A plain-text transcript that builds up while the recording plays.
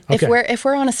Okay. If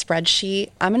we're on a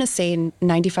spreadsheet, I'm going to say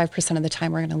 95% of the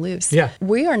time we're going to lose. Yeah.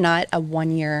 We are not a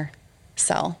 1-year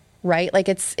sell, right? Like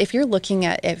if you're looking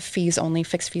at it fees only,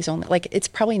 fixed fees only, like it's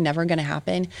probably never going to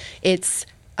happen. It's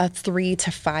a 3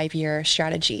 to 5 year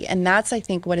strategy. And that's, I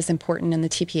think, what is important in the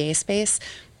TPA space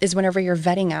is whenever you're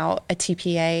vetting out a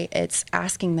TPA, it's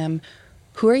asking them,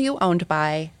 who are you owned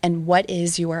by and what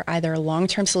is your either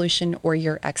long-term solution or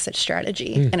your exit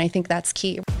strategy? And I think that's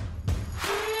key.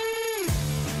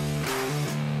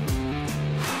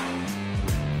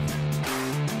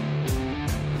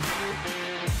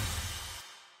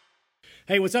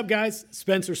 Hey, what's up, guys?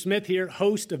 Spencer Smith here,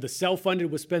 host of the Self-Funded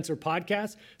with Spencer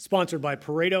podcast, sponsored by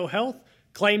Pareto Health,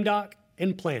 ClaimDoc,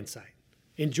 and PlanSite.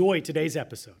 Enjoy today's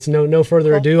episode. No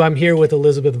further ado, I'm here with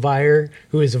Elizabeth Vire,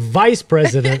 who is Vice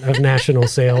President of National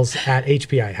Sales at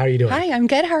HPI. How are you doing? Hi, I'm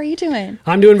good. How are you doing?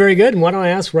 I'm doing very good. And why don't I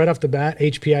ask right off the bat,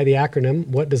 HPI, the acronym,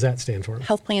 what does that stand for?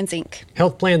 Health Plans, Inc.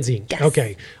 Health Plans, Inc. Yes.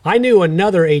 Okay. I knew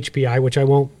another HPI, which I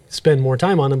won't spend more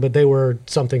time on them, but they were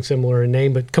something similar in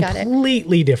name, but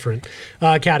completely different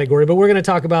category. But we're going to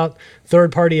talk about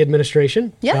third-party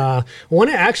administration. Yeah. One,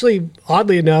 actually,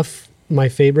 oddly enough, my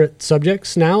favorite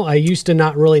subjects now. I used to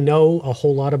not really know a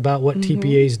whole lot about what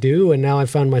TPAs do, and now I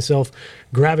found myself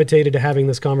gravitated to having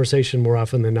this conversation more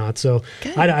often than not. So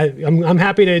I'm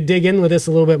happy to dig in with this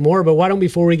a little bit more, but why don't,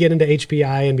 before we get into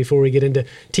HPI and before we get into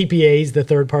TPAs, the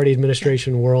third-party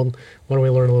administration world, why don't we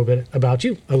learn a little bit about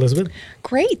you, Elizabeth?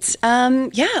 Great.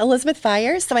 Elizabeth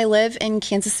Vire. So I live in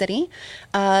Kansas City.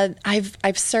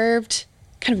 I've served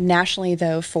kind of nationally,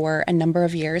 though, for a number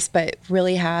of years, but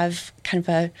really have kind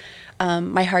of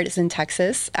my heart is in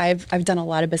Texas. I've done a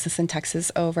lot of business in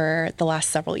Texas over the last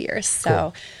several years.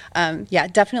 So,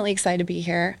 definitely excited to be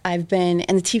here. I've been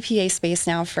in the TPA space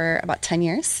now for about 10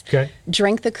 years. Okay.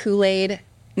 Drank the Kool-Aid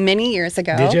many years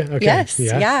ago. Did you? Okay. Yes.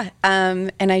 Yeah.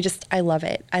 And I love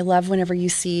it. I love whenever you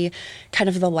see kind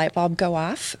of the light bulb go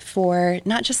off for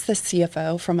not just the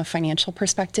CFO from a financial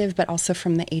perspective, but also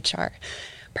from the HR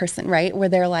person, right? Where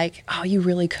they're like, oh, you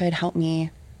really could help me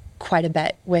quite a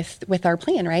bit with our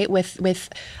plan, right? With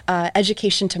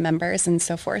education to members and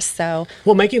so forth. So,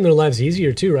 well, making their lives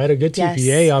easier too, right? A good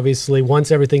TPA, obviously, once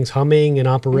everything's humming and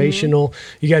operational,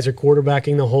 you guys are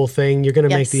quarterbacking the whole thing. You're going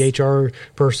to make the HR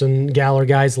person, gal or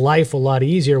guy's life a lot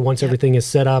easier once everything is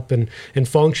set up and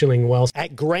functioning well.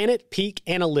 At Granite Peak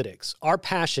Analytics, our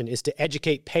passion is to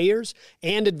educate payers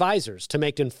and advisors to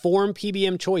make informed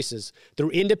PBM choices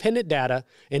through independent data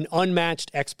and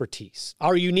unmatched expertise.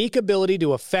 Our unique ability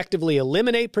to effectively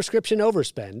eliminate prescription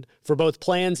overspend for both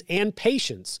plans and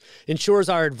patients ensures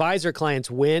our advisor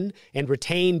clients win and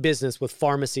retain business with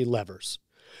pharmacy levers.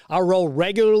 Our role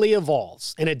regularly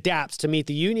evolves and adapts to meet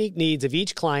the unique needs of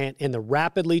each client in the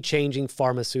rapidly changing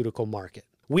pharmaceutical market.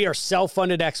 We are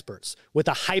self-funded experts with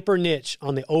a hyper niche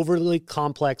on the overly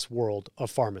complex world of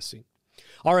pharmacy.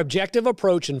 Our objective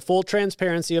approach and full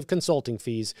transparency of consulting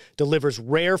fees delivers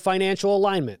rare financial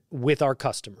alignment with our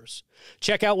customers.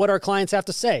 Check out what our clients have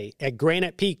to say at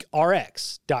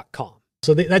granitepeakrx.com.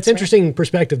 So that's interesting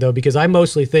perspective, though, because I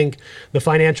mostly think the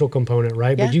financial component,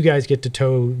 right? Yeah. But you guys get to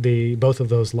toe both of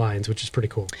those lines, which is pretty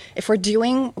cool. If we're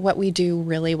doing what we do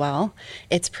really well,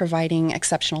 it's providing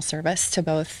exceptional service to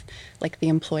both like the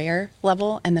employer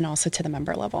level and then also to the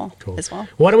member level as well.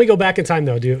 Why don't we go back in time,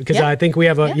 though, because I think we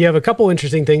have you have a couple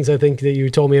interesting things I think that you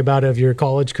told me about of your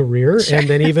college career. Sure. And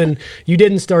then even you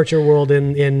didn't start your world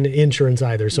in insurance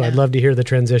either. So I'd love to hear the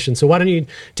transition. So why don't you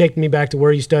take me back to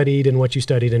where you studied and what you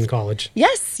studied in college?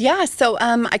 Yes. Yeah. So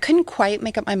I couldn't quite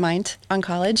make up my mind on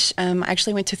college. I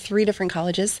actually went to 3 different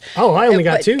colleges. Oh, I only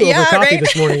got 2 over coffee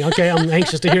this morning. Okay. I'm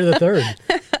anxious to hear the third.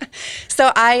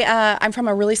 So I'm from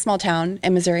a really small town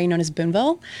in Missouri known as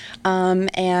Boonville.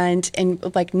 And in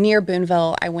like near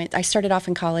Boonville, I started off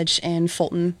in college in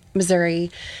Fulton,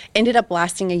 Missouri, ended up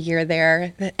lasting a year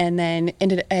there, and then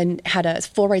had a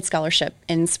full ride scholarship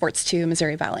in sports to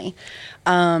Missouri Valley.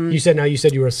 You said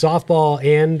you were a softball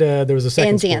and there was a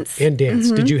second sport. Dance. And dance.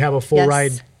 Mm-hmm. Did you have a full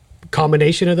ride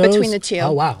combination of those? Between the 2.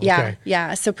 Oh, wow. Yeah. Okay.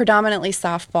 Yeah. So predominantly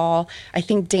softball. I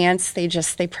think dance,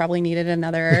 they probably needed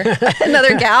another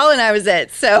gal, and I was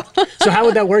it. So how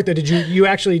would that work though?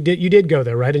 You did go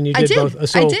there, right? And you did both.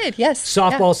 So I did, yes.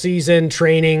 Softball season,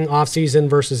 training, off season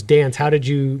versus dance. How did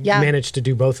you manage to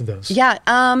do both of those? Yeah.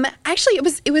 Actually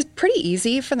it was pretty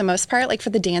easy for the most part. Like for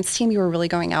the dance team, you were really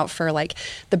going out for like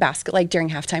the during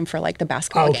halftime for like the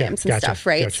basketball games and stuff,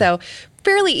 right? Gotcha. So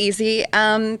fairly easy.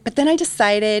 But then I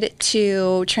decided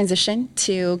to transition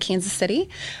to Kansas City,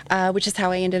 which is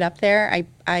how I ended up there.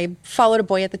 I followed a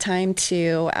boy at the time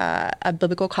to a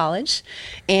biblical college.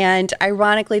 And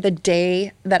ironically, the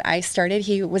day that I started,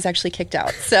 he was actually kicked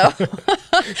out. So,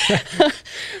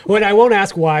 well, I won't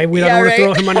ask why. We don't want to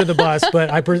throw him under the bus, but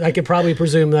I could probably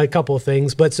presume a couple of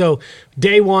things. But so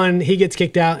day one, he gets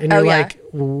kicked out and you're like,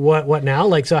 what now?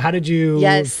 Like, so how did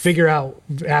you figure out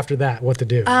after that what to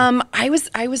do? I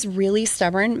was really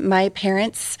stubborn. My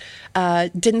parents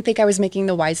didn't think I was making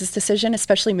the wisest decision,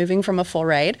 especially moving from a full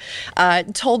ride.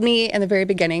 Told me in the very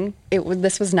beginning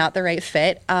this was not the right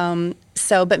fit.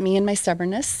 But me and my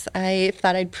stubbornness, I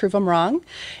thought I'd prove them wrong,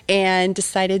 and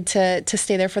decided to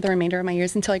stay there for the remainder of my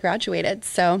years until I graduated.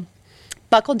 So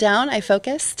buckled down, I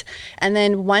focused, and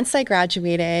then once I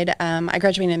graduated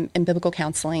in biblical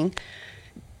counseling.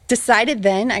 Decided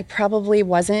then I probably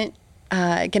wasn't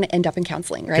going to end up in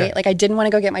counseling, right? Okay. Like I didn't want to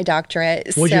go get my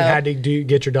doctorate. Well, you had to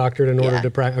get your doctorate in order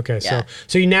to practice. Okay,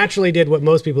 so you naturally did what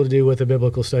most people do with a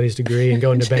biblical studies degree and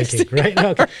go into banking,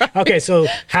 right? Okay. So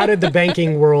how did the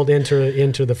banking world enter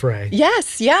the fray?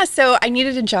 Yes, yeah. So I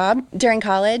needed a job during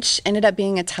college. Ended up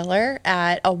being a teller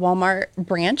at a Walmart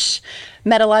branch.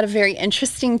 Met a lot of very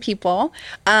interesting people.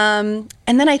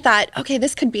 And then I thought, okay,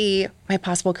 this could be my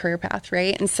possible career path,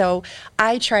 right? And so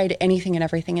I tried anything and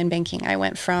everything in banking. I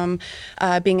went from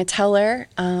being a teller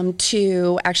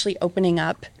to actually opening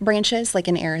up branches like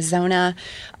in Arizona,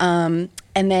 and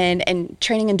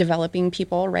training and developing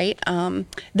people, right?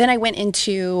 Then I went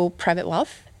into private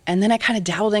wealth, and then I kind of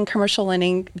dabbled in commercial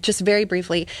lending just very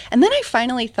briefly. And then I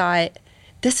finally thought,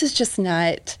 this is just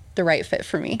not the right fit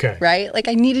for me, right? Like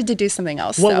I needed to do something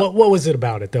else. What was it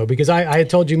about it though? Because I had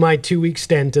told you my 2-week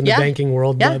stint in the banking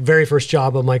world, the very first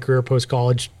job of my career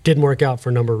post-college, didn't work out for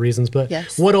a number of reasons, but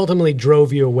what ultimately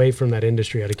drove you away from that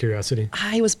industry out of curiosity?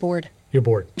 I was bored. You're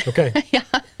bored. Okay.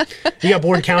 You got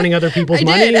bored counting other people's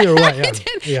money or what? I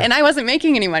did. Yeah. And I wasn't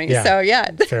making any money. So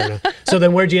Fair enough. So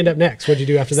then where'd you end up next? What'd you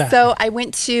do after that? So I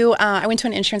went to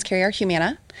an insurance carrier,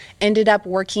 Humana, ended up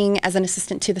working as an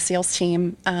assistant to the sales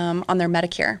team on their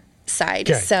Medicare side.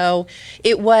 Okay. So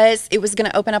it was going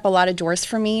to open up a lot of doors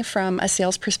for me from a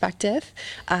sales perspective.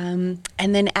 And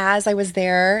then as I was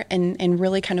there and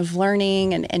really kind of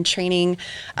learning and training,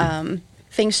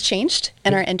 things changed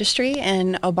in our industry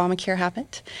and Obamacare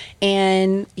happened.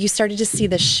 And you started to see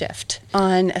this shift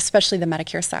on especially the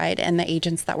Medicare side, and the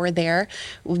agents that were there,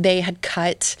 they had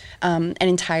cut an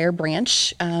entire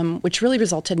branch, which really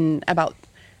resulted in about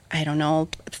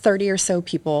 30 or so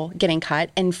people getting cut.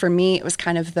 And for me, it was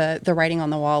kind of the writing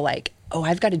on the wall, like, oh,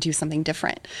 I've got to do something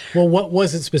different. Well, what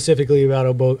was it specifically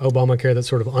about Obamacare that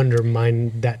sort of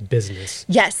undermined that business?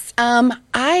 Yes.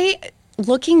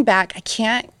 Looking back, I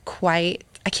can't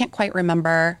quite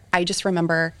remember. I just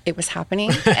remember it was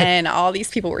happening and all these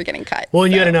people were getting cut. Well,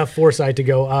 and you had enough foresight to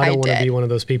go, I don't want to be one of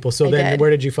those people. So then where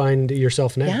did you find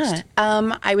yourself next?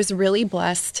 Yeah. I was really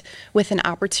blessed with an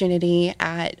opportunity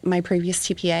at my previous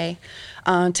TPA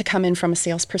to come in from a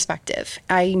sales perspective.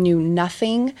 I knew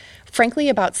nothing, frankly,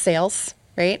 about sales.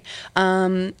 Right?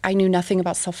 I knew nothing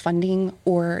about self-funding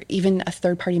or even a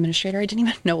third-party administrator. I didn't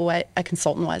even know what a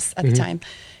consultant was at the time.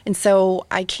 And so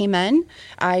I came in,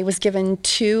 I was given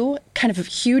 2 kind of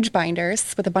huge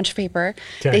binders with a bunch of paper.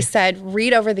 Okay. They said,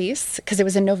 read over these, because it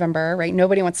was in November, right?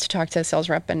 Nobody wants to talk to a sales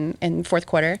rep in fourth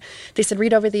quarter. They said,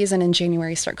 read over these and in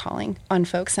January start calling on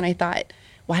folks. And I thought,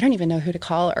 well, I don't even know who to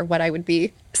call or what I would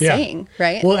be saying,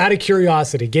 right? Well, out of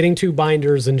curiosity, getting 2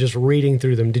 binders and just reading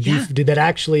through them, did that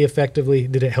actually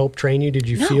did it help train you? Did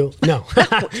you feel? No.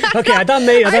 Okay, I thought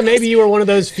maybe you were one of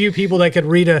those few people that could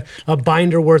read a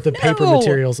binder worth of paper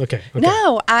materials. Okay.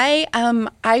 No,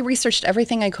 I researched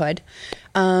everything I could.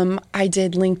 I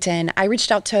did LinkedIn. I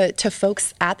reached out to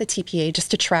folks at the TPA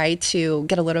just to try to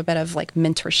get a little bit of like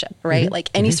mentorship, right? Like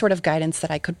any sort of guidance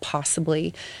that I could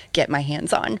possibly get my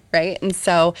hands on, right? And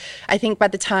so I think by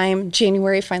the time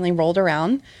January finally rolled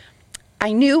around,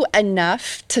 I knew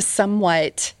enough to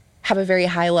somewhat have a very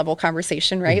high level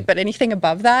conversation, right? But anything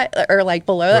above that or like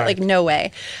below that, like no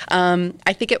way.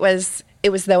 I think it was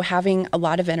though having a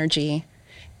lot of energy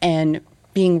and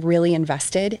being really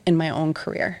invested in my own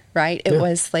career, right? It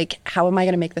was like, how am I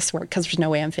going to make this work? Because there's no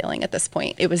way I'm failing at this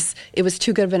point. It was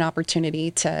too good of an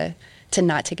opportunity to to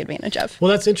not take advantage of.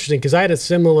 Well, that's interesting because I had a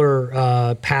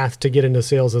similar path to get into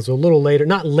sales as a little later,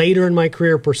 not later in my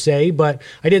career per se, but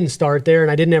I didn't start there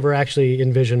and I didn't ever actually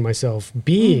envision myself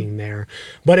being there.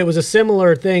 But it was a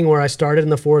similar thing where I started in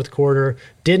the fourth quarter,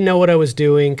 didn't know what I was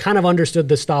doing, kind of understood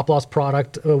the stop loss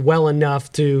product well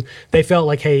enough to, they felt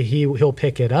like, hey, he'll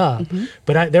pick it up.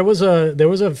 But there was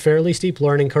a fairly steep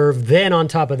learning curve. Then on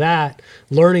top of that,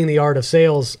 learning the art of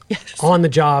sales on the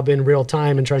job in real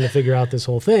time and trying to figure out this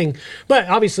whole thing. But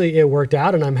obviously it worked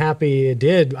out and I'm happy it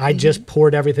did. I just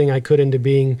poured everything I could into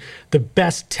being the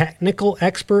best technical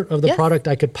expert of the product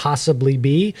I could possibly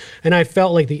be. And I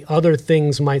felt like the other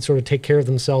things might sort of take care of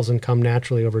themselves and come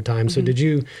naturally over time. So did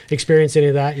you experience any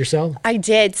of that yourself? I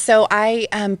did. So I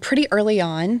pretty early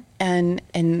on and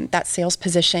in that sales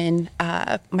position,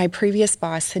 my previous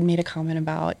boss had made a comment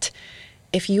about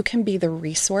if you can be the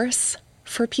resource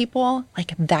for people,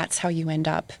 like that's how you end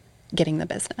up getting the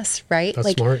business, right? That's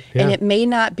like, smart. Yeah. And it may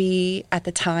not be at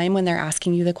the time when they're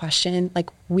asking you the question, like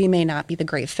we may not be the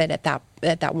great fit at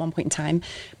that one point in time,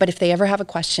 but if they ever have a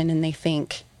question and they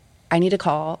think, I need to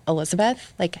call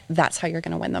Elizabeth, like that's how you're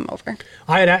going to win them over.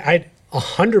 I'd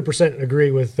 100%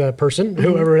 agree with that person,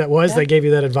 whoever that was that gave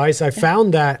you that advice. I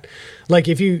found that, like,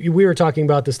 we were talking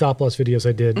about the stop loss videos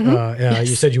I did.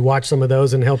 You said you watched some of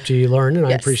those and helped you learn, and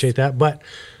I appreciate that. But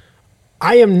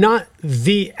I am not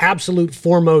the absolute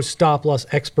foremost stop loss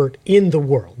expert in the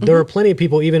world. There are plenty of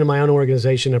people, even in my own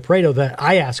organization at Pareto, that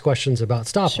I ask questions about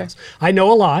stop loss. I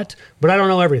know a lot, but I don't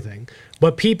know everything.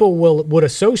 But people would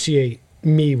associate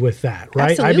me with that,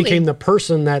 right? Absolutely. I became the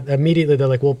person that immediately they're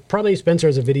like, well, probably Spencer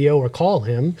has a video or call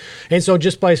him. And so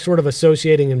just by sort of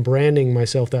associating and branding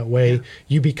myself that way,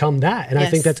 you become that. And I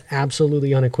think that's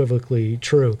absolutely unequivocally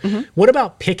true. What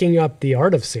about picking up the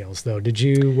art of sales though?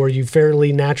 Were you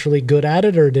fairly naturally good at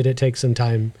it or did it take some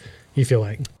time, you feel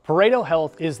like? Pareto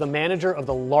Health is the manager of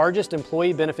the largest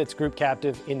employee benefits group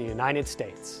captive in the United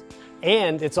States.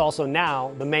 And it's also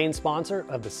now the main sponsor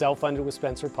of the Self-Funded with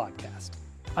Spencer podcast.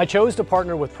 I chose to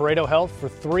partner with Pareto Health for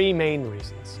three main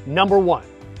reasons. Number one,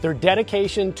 their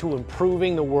dedication to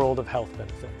improving the world of health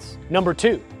benefits. Number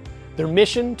two, their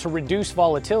mission to reduce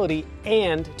volatility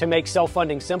and to make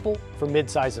self-funding simple for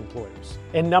mid-sized employers.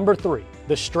 And number three,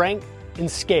 the strength and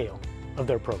scale of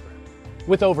their program.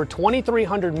 With over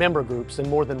 2,300 member groups and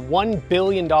more than $1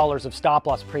 billion of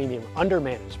stop-loss premium under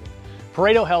management,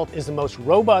 Pareto Health is the most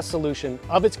robust solution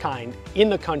of its kind in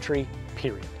the country,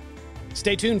 period.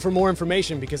 Stay tuned for more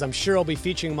information because I'm sure I'll be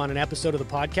featuring them on an episode of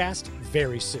the podcast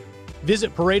very soon.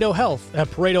 Visit Pareto Health at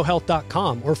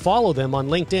paretohealth.com or follow them on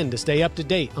LinkedIn to stay up to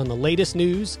date on the latest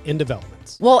news and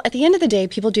developments. Well, at the end of the day,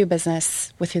 people do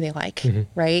business with who they like,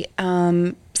 right?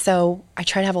 So I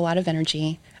try to have a lot of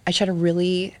energy. I try to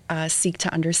really seek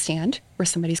to understand where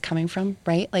somebody's coming from,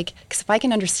 right? Like, because if I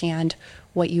can understand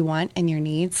what you want and your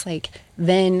needs, like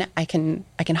then I can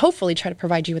hopefully try to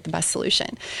provide you with the best solution.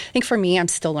 I think for me, I'm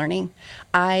still learning.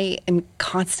 I am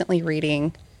constantly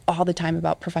reading all the time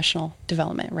about professional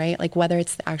development, right? Like whether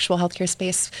it's the actual healthcare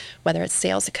space, whether it's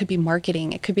sales, it could be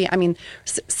marketing, it could be,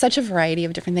 such a variety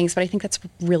of different things. But I think that's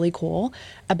really cool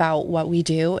about what we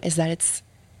do is that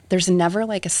there's never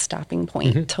like a stopping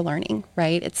point to learning,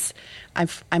 right?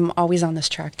 I'm always on this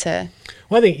track to.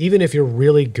 Well, I think even if you're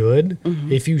really good,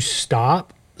 if you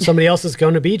stop, somebody else is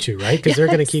going to beat you, right? Because they're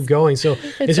going to keep going. So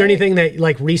is there anything that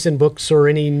like recent books or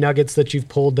any nuggets that you've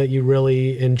pulled that you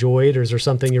really enjoyed? Or is there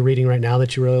something you're reading right now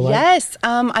that you really like? Yes.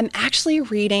 I'm actually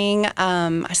reading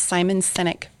a Simon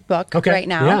Sinek book right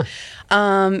now.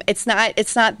 It's not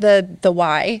the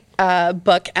why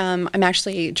book. I'm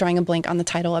actually drawing a blank on the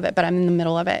title of it, but I'm in the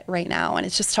middle of it right now. And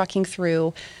it's just talking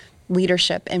through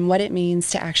leadership and what it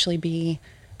means to actually be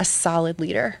a solid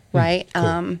leader, right?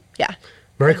 Cool.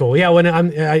 Very cool. Yeah,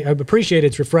 I appreciate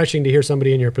it's refreshing to hear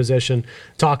somebody in your position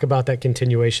talk about that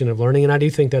continuation of learning. And I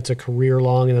do think that's a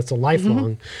career-long and that's a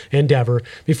lifelong endeavor.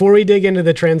 Before we dig into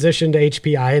the transition to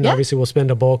HPI, and obviously we'll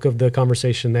spend a bulk of the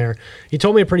conversation there, you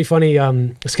told me a pretty funny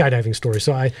skydiving story.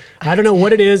 So I don't know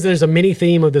what it is. There's a mini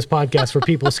theme of this podcast for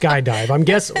people skydive. I'm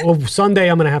guessing someday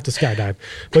I'm going to have to skydive.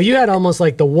 But you had almost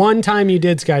like the one time you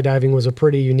did skydiving was a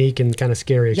pretty unique and kind of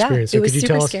scary experience. So it was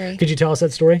super scary. Could you tell us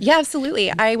that story? Yeah,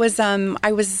 absolutely.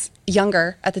 I was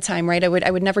younger at the time, right? I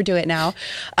would never do it now.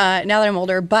 Now that I'm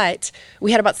older, but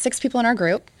we had about 6 people in our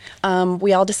group.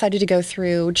 We all decided to go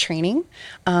through training.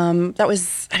 That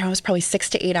was, it was probably 6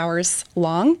 to 8 hours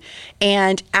long.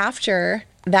 And after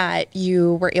that,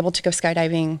 you were able to go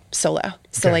skydiving solo.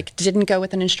 So like didn't go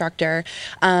with an instructor.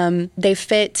 They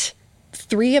fit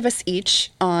 3 of us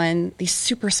each on these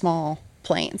super small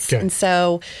planes. And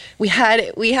so we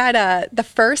had the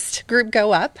first group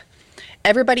go up.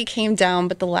 everybody came down,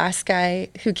 but the last guy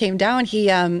who came down,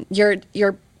 he,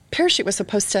 your parachute was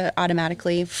supposed to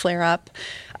automatically flare up.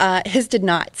 His did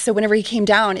not. So whenever he came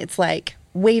down, it's like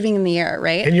waving in the air,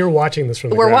 right? And you're watching this from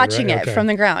the ground, We're watching it from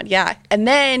the ground, yeah. And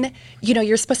then,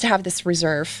 you're supposed to have this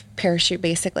reserve parachute,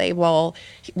 basically. Well,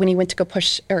 when he went to go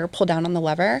push or pull down on the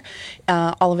lever,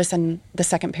 all of a sudden the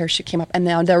second parachute came up, and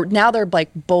now they're like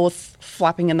both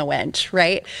flopping in the wind,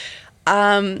 right?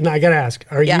 Now I gotta ask,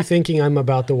 are you thinking I'm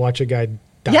about to watch a guy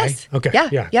die? Yes. Okay.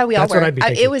 Yeah, we all That's were. What I'd be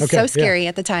thinking. It was so scary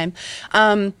at the time.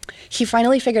 He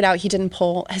finally figured out he didn't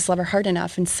pull his lever hard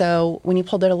enough. And so when he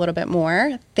pulled it a little bit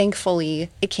more, thankfully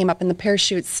it came up and the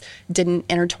parachutes didn't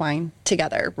intertwine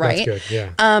together, right? That's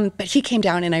good, yeah. But he came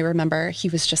down and I remember he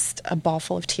was just a ball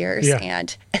full of tears. Yeah.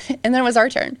 And then it was our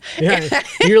turn. Yeah.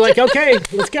 You're like, okay,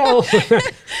 let's go.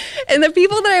 And the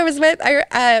people that I was with,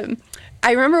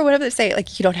 I remember one of them say,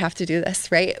 like, you don't have to do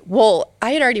this, right? Well,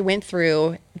 I had already went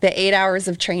through the 8 hours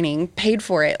of training, paid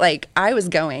for it. Like, I was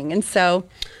going. And so...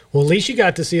 Well, at least you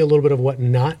got to see a little bit of what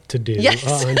not to do. Yes.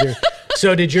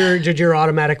 So did your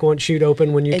automatic one shoot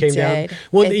open when you came down?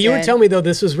 Well, you were telling me, though,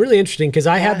 this was really interesting because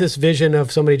I had this vision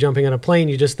of somebody jumping on a plane.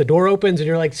 The door opens and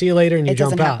you're like, see you later, and you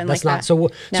jump out. That's not. So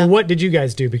what did you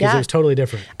guys do? Because it was totally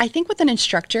different. I think with an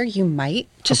instructor, you might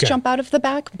just jump out of the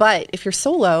back. But if you're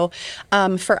solo,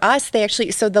 for us, they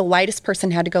actually, so the lightest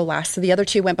person had to go last. So the other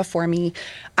two went before me.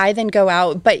 I then go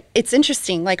out. But it's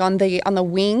interesting, like on the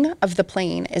wing of the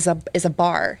plane is a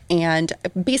bar and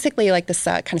basically like this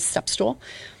kind of step stool.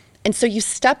 And so you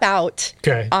step out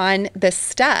on this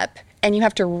step and you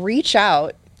have to reach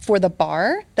out for the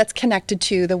bar that's connected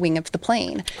to the wing of the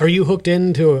plane. Are you hooked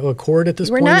into a cord at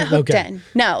this point? We're not hooked in.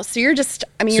 No. So you're just,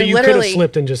 so you're you literally. Could have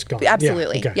slipped and just gone.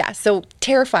 Absolutely. Yeah. So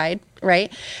terrified,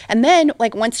 right? And then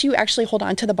like once you actually hold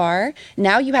on to the bar,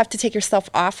 now you have to take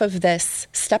yourself off of this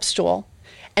step stool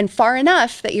and far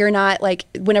enough that you're not like,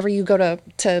 whenever you go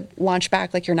to launch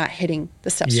back, like you're not hitting the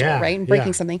step stool, right? And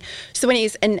breaking something. So when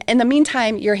and in the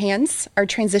meantime, your hands are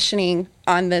transitioning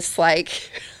on this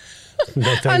like,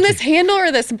 on this handle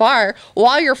or this bar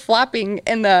while you're flopping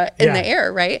in the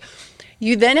air, right?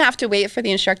 You then have to wait for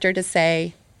the instructor to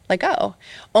say, let go.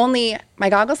 Only my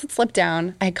goggles had slipped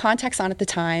down. I had contacts on at the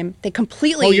time. They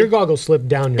completely... Oh, your goggles slipped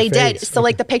down your face. They did. So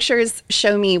like the pictures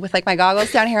show me with like my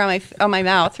goggles down here on my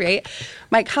mouth, right?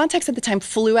 My contacts at the time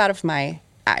flew out of my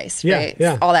eyes, right?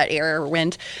 Yeah. All that air or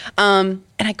wind. And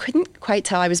I couldn't quite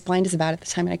tell. I was blind as a bat at the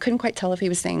time, and I couldn't quite tell if he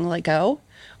was saying let go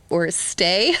or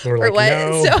stay or like, what.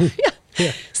 No.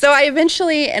 So So I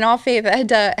eventually, in all faith, had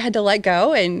to let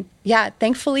go, and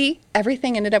thankfully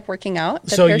everything ended up working out.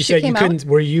 So you said you couldn't.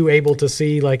 Were you able to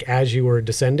see like as you were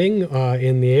descending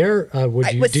in the air?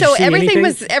 Did you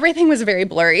see everything was very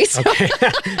blurry. So.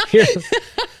 Okay.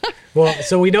 Well,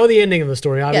 so we know the ending of the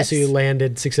story. Obviously, you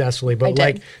landed successfully, but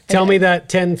tell me that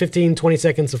 10, 15, 20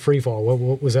 seconds of free fall.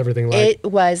 What was everything like? It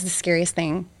was the scariest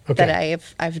thing that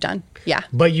I've done. Yeah.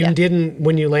 But you didn't,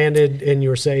 when you landed and you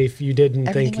were safe, you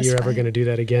didn't think you're ever going to do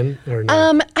that again, or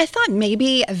no? I thought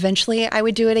maybe eventually I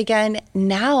would do it again.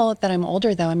 Now that I'm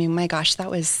older, though, I mean, my gosh,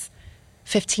 that was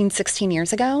 15, 16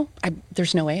 years ago.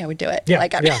 There's no way I would do it. Yeah.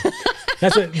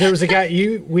 There was a guy,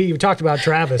 we talked about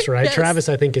Travis, right? Yes. Travis,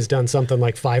 I think, has done something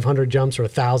like 500 jumps or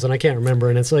 1,000. I can't remember.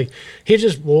 And it's like, he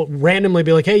just will randomly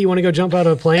be like, hey, you want to go jump out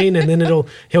of a plane? And then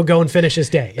he'll go and finish his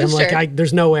day. And I'm like,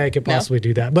 there's no way I could possibly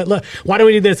do that. But look, why don't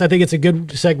we do this? I think it's a good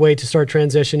segue to start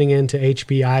transitioning into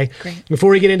HPI. Great. Before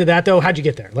we get into that, though, how'd you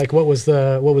get there? Like, what was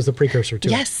the precursor to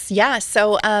it? Yes. Yeah.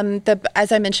 So,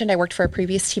 as I mentioned, I worked for a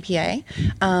previous TPA.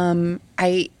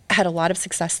 I had a lot of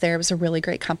success there. It was a really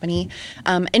great company.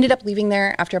 Ended up leaving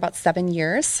there after about 7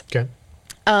 years. Okay.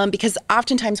 Because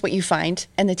oftentimes what you find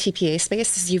in the TPA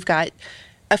space is you've got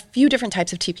a few different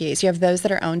types of TPAs. You have those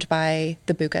that are owned by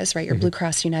the BUCAs, right? Your Blue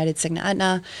Cross, United, Cigna,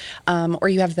 Aetna, or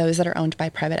you have those that are owned by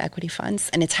private equity funds.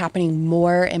 And it's happening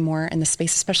more and more in the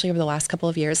space, especially over the last couple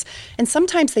of years. And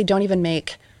sometimes they don't even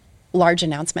make large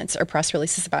announcements or press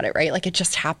releases about it, right? Like it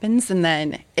just happens, and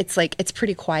then it's like it's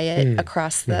pretty quiet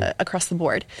across the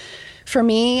board. For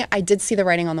me, I did see the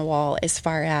writing on the wall as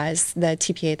far as the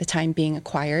TPA at the time being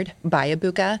acquired by a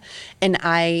BUCA, and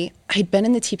I'd been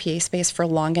in the TPA space for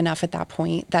long enough at that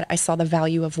point that I saw the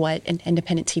value of what an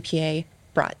independent TPA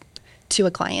brought to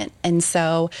a client. And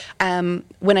so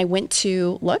when I went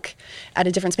to look at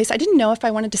a different space, I didn't know if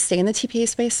I wanted to stay in the TPA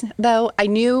space, though. I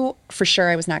knew for sure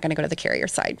I was not going to go to the carrier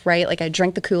side, right? Like I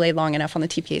drank the Kool-Aid long enough on the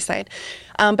TPA side.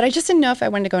 But I just didn't know if I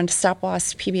wanted to go into stop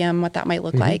loss, PBM, what that might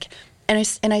look like. And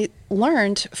I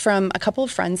learned from a couple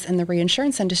of friends in the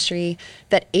reinsurance industry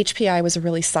that HPI was a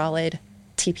really solid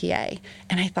TPA.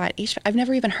 And I thought, I've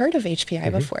never even heard of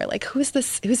HPI before. Like, who's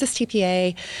this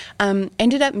TPA?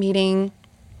 Ended up meeting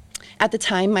At the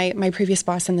time, my previous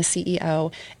boss and the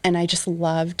CEO, and I just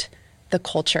loved the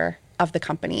culture of the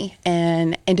company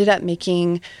and ended up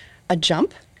making a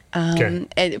jump from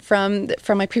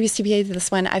my previous TPA to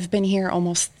this one. I've been here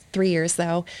almost 3 years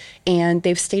though, and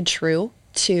they've stayed true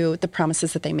to the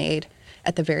promises that they made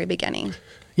at the very beginning.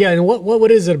 Yeah, and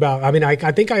what is it about? I mean, I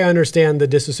think I understand the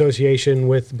disassociation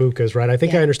with BUCAs, right? I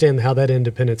think I understand how that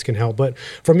independence can help. But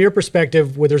from your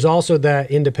perspective, where there's also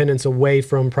that independence away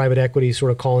from private equity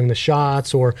sort of calling the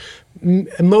shots or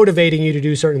motivating you to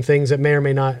do certain things that may or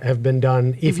may not have been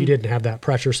done if you didn't have that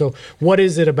pressure. So what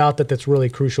is it about that that's really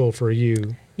crucial for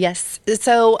you? Yes.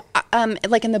 So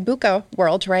like in the BUCA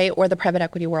world, right, or the private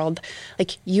equity world,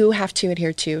 like you have to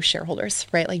adhere to shareholders,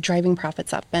 right, like driving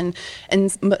profits up. And in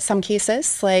some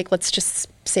cases, like let's just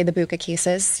say the BUCA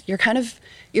cases, you're kind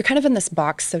of in this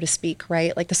box, so to speak,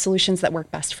 right, like the solutions that work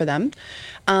best for them.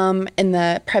 In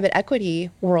the private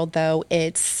equity world, though,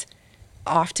 it's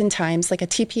oftentimes like a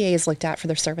TPA is looked at for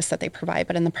their service that they provide,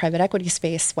 but in the private equity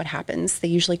space, what happens? They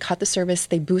usually cut the service,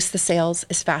 they boost the sales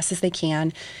as fast as they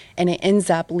can, and it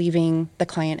ends up leaving the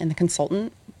client and the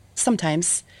consultant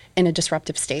sometimes in a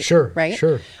disruptive state. Sure, right?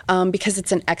 Sure. Because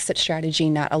it's an exit strategy,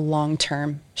 not a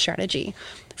long-term strategy.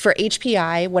 For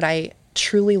HPI, what I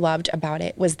truly loved about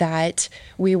it was that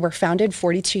we were founded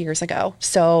 42 years ago.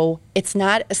 So it's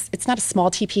not a small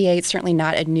TPA. It's certainly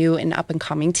not a new and up and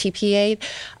coming TPA.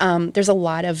 There's a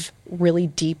lot of really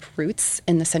deep roots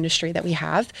in this industry that we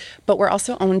have, but we're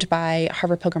also owned by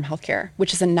Harvard Pilgrim Healthcare,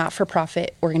 which is a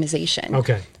not-for-profit organization.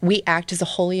 Okay. We act as a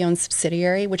wholly owned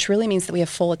subsidiary, which really means that we have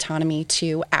full autonomy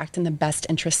to act in the best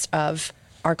interest of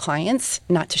our clients,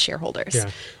 not to shareholders.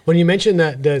 Yeah. When you mentioned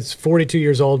that's 42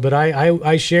 years old, but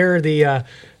I share the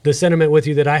sentiment with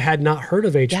you that I had not heard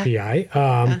of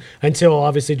HPI until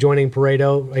obviously joining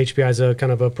Pareto. HPI is a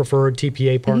kind of a preferred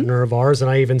TPA partner of ours,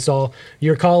 and I even saw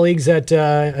your colleagues at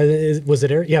it was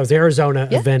the Arizona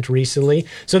event recently.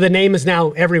 So the name is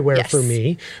now everywhere for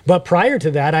me. But prior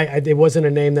to that, it wasn't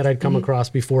a name that I'd come across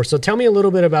before. So tell me a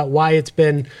little bit about why it's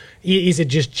been. Is it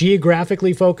just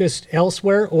geographically focused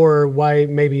elsewhere, or why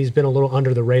maybe he's been a little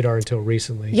under the radar until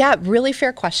recently? Yeah, really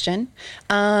fair question.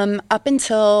 Up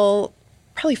until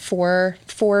probably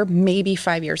four, maybe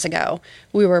 5 years ago,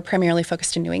 we were primarily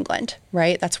focused in New England,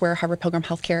 right? That's where Harvard Pilgrim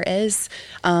Healthcare is.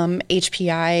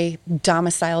 HPI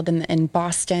domiciled in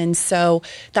Boston. So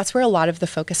that's where a lot of the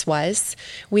focus was.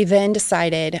 We then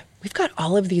decided we've got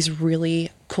all of these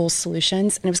really cool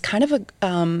solutions. And it was kind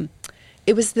of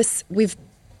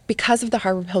because of the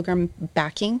Harvard Pilgrim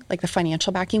backing, like the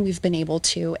financial backing, we've been able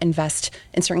to invest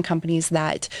in certain companies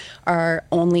that are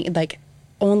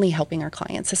only helping our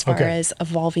clients as far as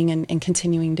evolving and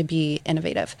continuing to be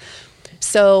innovative.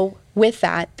 So with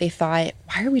that, they thought,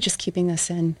 why are we just keeping this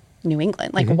in New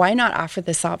England? Like, why not offer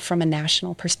this up from a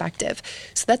national perspective?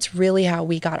 So that's really how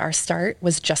we got our start,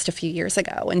 was just a few years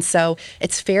ago. And so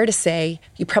it's fair to say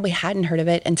you probably hadn't heard of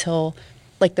it until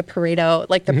like the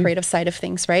Pareto side of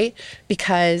things, right?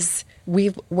 Because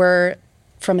we're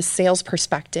from a sales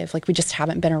perspective, like we just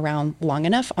haven't been around long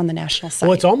enough on the national side.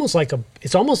 Well, it's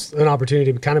almost an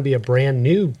opportunity to kind of be a brand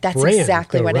new brand. That's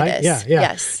exactly what right? it is. Yeah.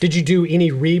 Yes. Did you do any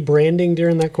rebranding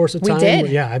during that course of time? We did.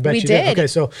 Yeah, I bet we you did. Okay,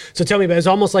 so tell me about it. It's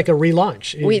almost like a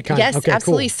relaunch. Yes,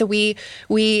 absolutely. Cool. So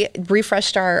we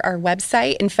refreshed our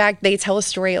website. In fact, they tell a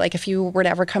story, like if you were to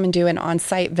ever come and do an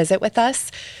on-site visit with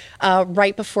us,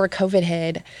 right before COVID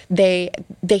hit, they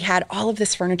had all of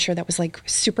this furniture that was like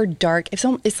super dark.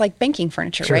 It's like banking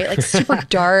furniture, right? Like super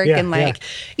dark and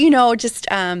just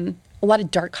a lot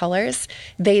of dark colors.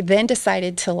 They then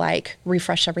decided to like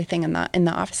refresh everything in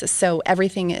the offices. So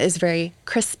everything is very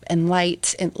crisp and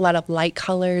light, and a lot of light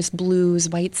colors, blues,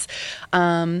 whites,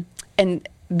 and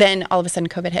then all of a sudden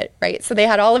COVID hit, right? So they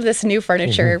had all of this new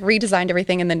furniture, redesigned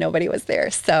everything, and then nobody was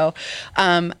there. So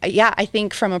I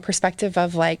think from a perspective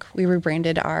of like, we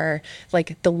rebranded our,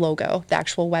 like the logo, the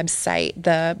actual website,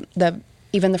 the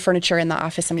even the furniture in the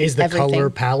office. I mean, is the everything. color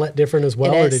palette different as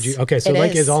well, or did you? Okay, so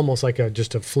it's almost like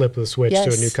just a flip of the switch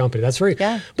to a new company. That's very.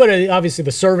 Yeah. But obviously,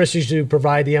 the services you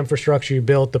provide, the infrastructure you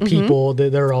built, the people,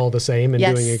 they're all the same and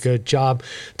doing a good job.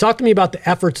 Talk to me about the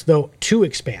efforts though to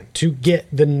expand, to get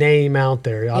the name out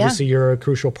there. Obviously, you're a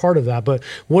crucial part of that. But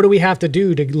what do we have to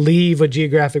do to leave a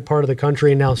geographic part of the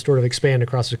country and now sort of expand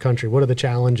across the country? What are the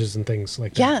challenges and things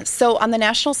like that? Yeah. So on the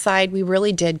national side, we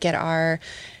really did get our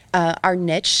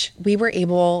niche. We were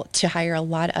able to hire a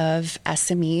lot of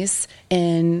SMEs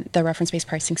in the reference-based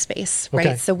pricing space, right?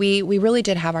 Okay. So we really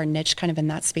did have our niche kind of in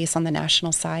that space on the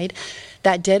national side.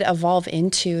 That did evolve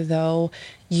into, though,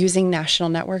 using national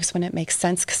networks when it makes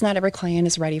sense, because not every client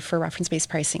is ready for reference-based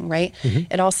pricing, right?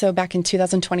 It also, back in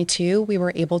 2022, we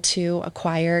were able to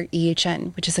acquire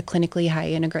EHN, which is a clinically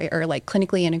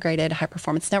integrated high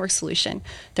performance network solution.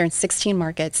 They're in 16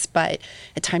 markets, but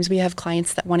at times we have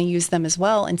clients that want to use them as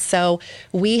well. And so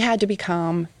we had to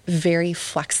become very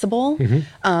flexible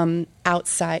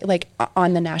outside, like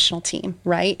on the national team,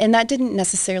 right? And that didn't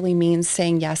necessarily mean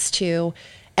saying yes to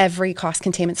every cost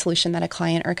containment solution that a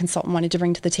client or a consultant wanted to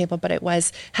bring to the table, but it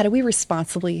was, how do we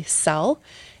responsibly sell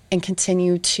and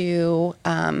continue to,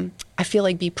 I feel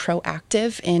like, be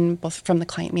proactive in both from the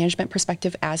client management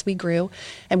perspective as we grew.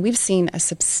 And we've seen a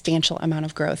substantial amount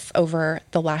of growth over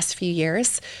the last few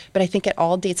years, but I think it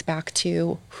all dates back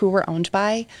to who we're owned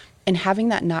by. And having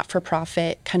that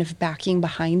not-for-profit kind of backing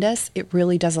behind us, it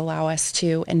really does allow us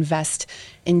to invest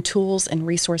in tools and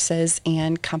resources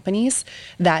and companies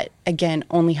that, again,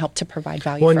 only help to provide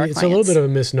value for our clients. It's a little bit of a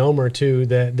misnomer, too,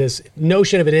 that this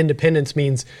notion of an independence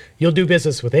means you'll do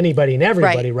business with anybody and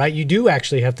everybody, right? You do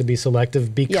actually have to be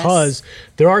selective, because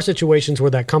there are situations where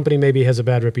that company maybe has a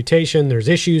bad reputation, there's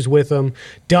issues with them,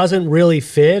 doesn't really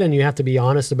fit, and you have to be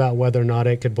honest about whether or not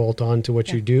it could bolt on to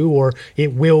what you do, or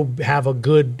it will have a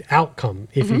good outcome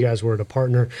if you guys were to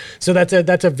partner. So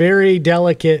that's a very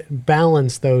delicate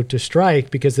balance, though, to strike,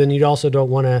 because then you also don't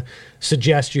want to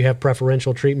suggest you have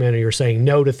preferential treatment or you're saying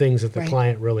no to things that the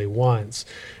client really wants.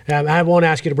 I won't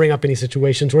ask you to bring up any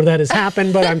situations where that has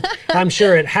happened, but I'm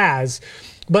sure it has.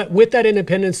 But with that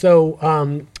independence, though,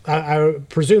 I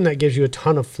presume that gives you a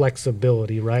ton of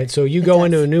flexibility, right? So you go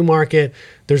into a new market,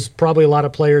 there's probably a lot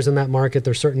of players in that market.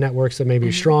 There's certain networks that may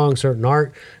be strong, certain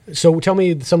aren't. So tell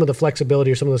me some of the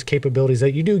flexibility or some of those capabilities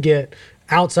that you do get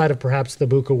outside of perhaps the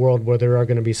BUCA world, where there are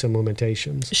going to be some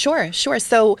limitations. Sure.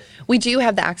 So we do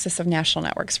have the access of national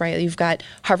networks, right? You've got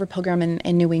Harvard Pilgrim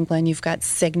in New England. You've got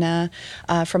Cigna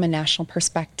from a national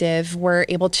perspective. We're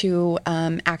able to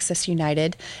access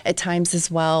United at times as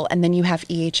well. And then you have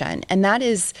EHN. And that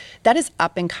is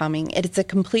up and coming. It's a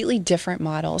completely different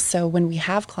model. So when we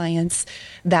have clients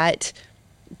that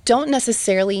don't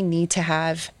necessarily need to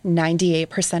have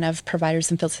 98% of providers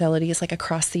and facilities like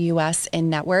across the U.S. in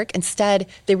network. Instead,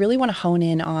 they really want to hone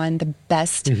in on the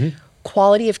best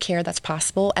quality of care that's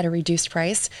possible at a reduced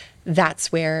price.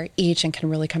 That's where EHN can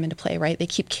really come into play, right? They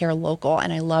keep care local,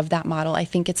 and I love that model. I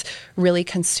think it's really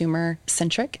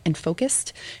consumer-centric and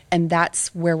focused, and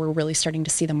that's where we're really starting to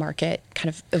see the market kind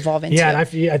of evolve into. Yeah, and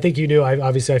I think you knew,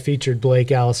 I featured Blake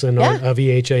Allison of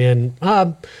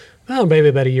EHN. Maybe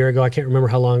about a year ago. I can't remember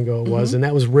how long ago it was. And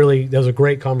that was a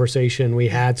great conversation we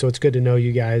had. So it's good to know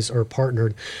you guys are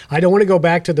partnered. I don't want to go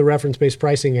back to the reference-based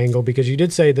pricing angle, because you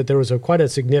did say that there was quite a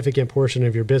significant portion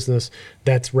of your business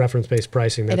that's reference-based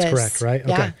pricing. That's correct, right?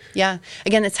 Yeah. Okay. Yeah.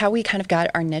 Again, it's how we kind of got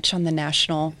our niche on the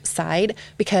national side,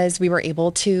 because we were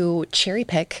able to cherry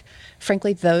pick,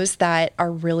 frankly, those that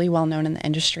are really well known in the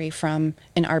industry from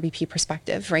an RBP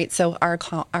perspective, right? So our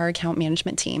account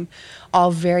management team,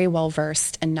 all very well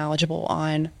versed and knowledgeable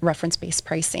on reference-based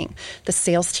pricing. The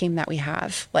sales team that we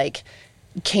have,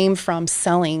 came from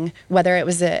selling, whether it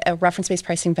was a reference-based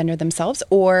pricing vendor themselves,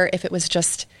 or if it was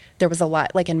just, there was a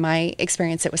lot, like in my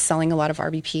experience, it was selling a lot of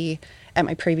RBP at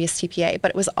my previous TPA, but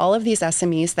it was all of these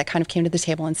SMEs that kind of came to the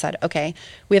table and said, okay,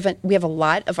 we have a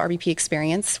lot of RBP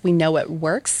experience. We know what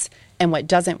works and what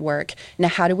doesn't work. Now,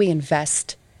 how do we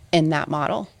invest in that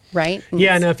model? Right?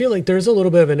 Yeah, and I feel like there's a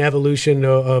little bit of an evolution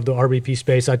of the RBP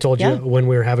space. I told you when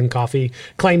we were having coffee,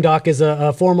 ClaimDoc is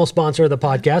a formal sponsor of the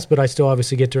podcast, but I still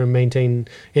obviously get to maintain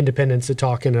independence to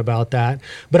talking about that.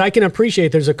 But I can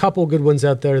appreciate there's a couple good ones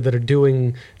out there that are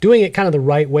doing it kind of the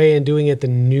right way and doing it the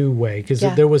new way. Because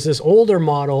there was this older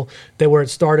model where it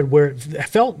started, where it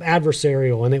felt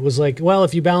adversarial, and it was like, well,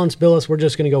 if you balance bill us, we're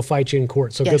just going to go fight you in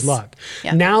court. So good luck.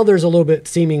 Yeah. Now there's a little bit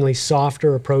seemingly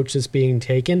softer approach that's being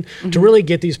taken to really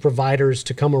get these providers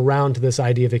to come around to this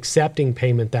idea of accepting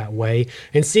payment that way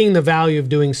and seeing the value of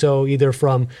doing so, either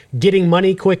from getting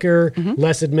money quicker,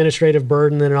 less administrative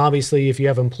burden. And obviously, if you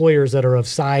have employers that are of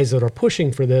size that are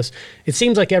pushing for this, it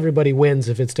seems like everybody wins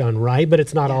if it's done right, but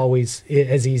it's not always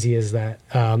as easy as that.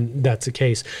 That's the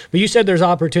case. But you said there's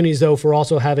opportunities, though, for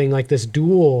also having like this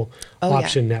dual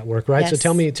option network, right? So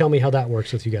tell me how that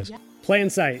works with you guys.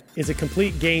 PlanSight is a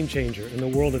complete game changer in the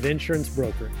world of insurance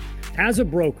brokering. As a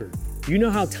broker, you know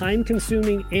how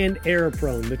time-consuming and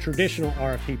error-prone the traditional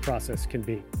RFP process can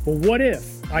be. Well, what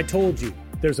if I told you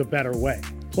there's a better way?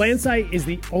 PlanSight is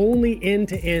the only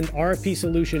end-to-end RFP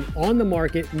solution on the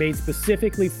market made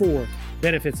specifically for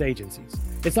benefits agencies.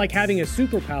 It's like having a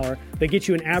superpower that gets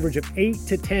you an average of 8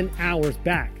 to 10 hours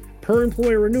back per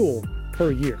employer renewal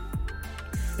per year.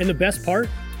 And the best part?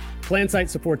 PlanSite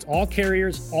supports all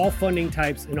carriers, all funding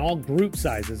types, and all group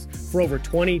sizes for over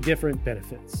 20 different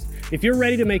benefits. If you're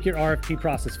ready to make your RFP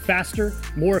process faster,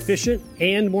 more efficient,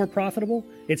 and more profitable,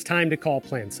 it's time to call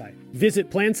PlanSite.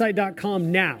 Visit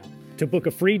plansite.com now to book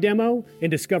a free demo and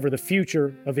discover the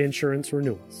future of insurance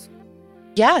renewals.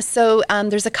 Yeah, so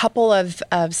there's a couple of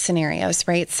scenarios,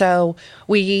 right? So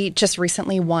we just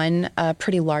recently won a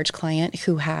pretty large client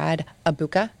who had a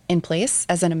BUCA in place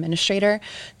as an administrator.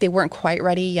 They weren't quite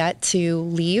ready yet to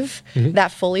leave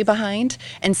that fully behind.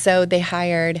 And so they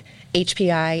hired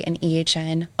HPI and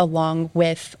EHN along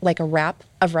with like a wrap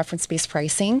of reference-based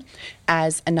pricing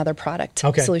as another product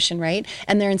solution, right?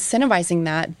 And they're incentivizing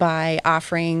that by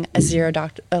offering a $0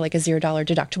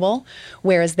 deductible,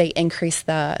 whereas they increase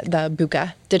the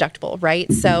BUCA deductible,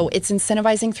 right? So it's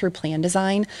incentivizing through plan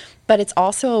design, but it's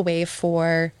also a way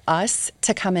for us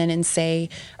to come in and say,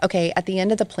 okay, at the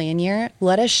end of the plan year,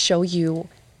 let us show you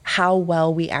how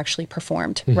well we actually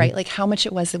performed, right? Like how much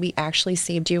it was that we actually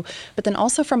saved you. But then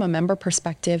also from a member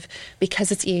perspective,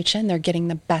 because it's EHN, they're getting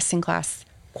the best in class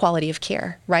quality of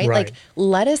care, right? Like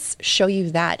let us show you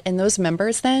that. And those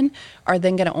members then are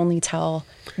then going to only tell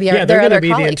their other colleagues, they're going to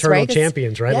be the internal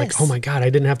champions, right? Like, oh my God, I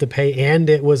didn't have to pay and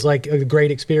it was like a great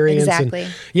experience. Exactly.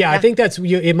 And I think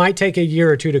it might take a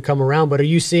year or two to come around, but are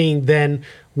you seeing then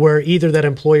where either that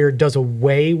employer does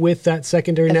away with that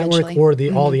secondary network or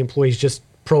all the employees just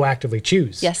proactively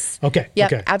choose? Yes. Okay.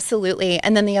 Yep, okay. Absolutely.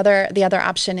 And then the other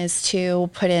option is to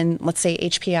put in, let's say,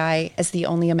 HPI as the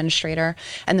only administrator,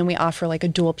 and then we offer like a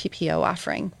dual PPO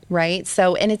offering, right?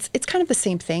 So, and it's kind of the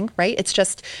same thing, right? It's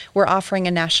just we're offering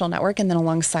a national network, and then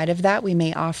alongside of that, we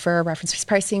may offer reference-based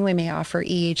pricing, we may offer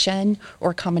EHN,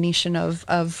 or a combination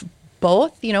of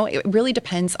both. You know, it really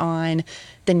depends on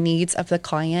the needs of the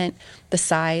client, the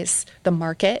size, the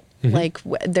market. Like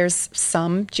there's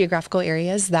some geographical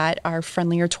areas that are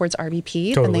friendlier towards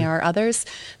RBP than they are others.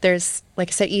 There's, like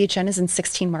I said, EHN is in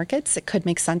 16 markets. It could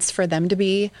make sense for them to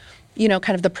be, you know,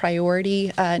 kind of the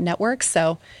priority network.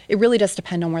 So it really does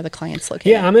depend on where the client's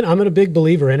located. Yeah, I'm a big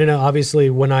believer in it. Obviously,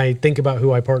 when I think about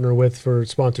who I partner with for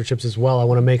sponsorships as well, I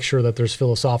want to make sure that there's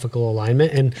philosophical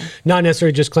alignment and not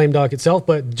necessarily just claim doc itself,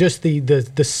 but just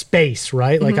the space,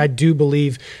 right? Like I do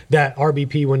believe that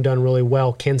RBP, when done really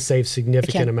well, can save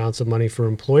significant amounts of money for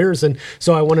employers. And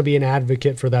so I want to be an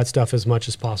advocate for that stuff as much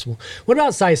as possible. What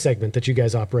about size segment that you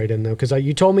guys operate in, though? Because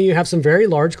you told me you have some very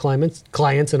large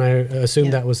clients, and I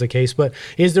assume that was the case. But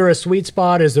is there a sweet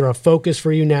spot? Is there a focus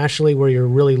for you nationally where you're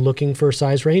really looking for a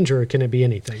size range, or can it be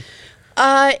anything?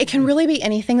 It can really be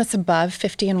anything that's above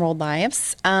 50 enrolled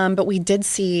lives. But we did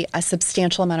see a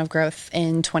substantial amount of growth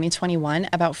in 2021.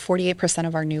 About 48%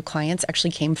 of our new clients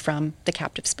actually came from the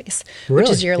captive space,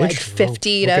 which is your like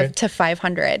 50 to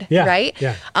 500, right?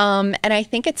 Yeah. And I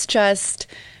think it's just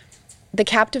the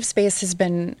captive space has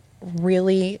been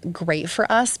really great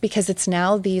for us because it's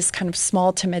now these kind of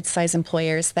small to mid-size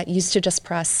employers that used to just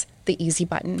press the easy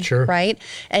button, right?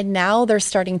 And now they're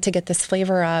starting to get this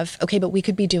flavor of, okay, but we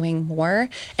could be doing more.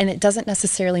 And it doesn't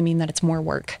necessarily mean that it's more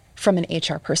work from an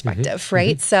HR perspective,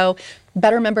 right? So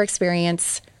better member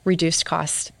experience, reduced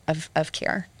cost of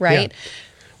care, right? Yeah.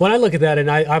 When I look at that,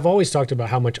 and I've always talked about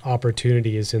how much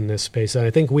opportunity is in this space, and I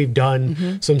think we've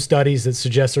done some studies that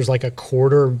suggest there's like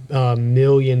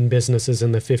 250,000 businesses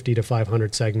in the 50 to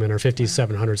 500 segment, or 50 to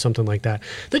 700, something like that.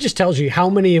 That just tells you how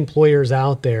many employers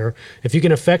out there, if you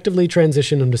can effectively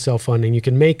transition them to self-funding, you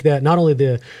can make that not only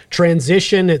the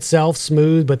transition itself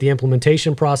smooth, but the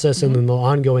implementation process and then the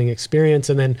ongoing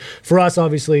experience. And then for us,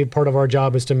 obviously, part of our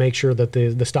job is to make sure that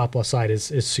the stop-loss side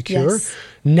is secure. Yes.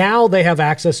 Now they have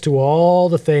access to all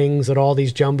the things that all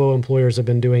these jumbo employers have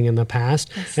been doing in the past.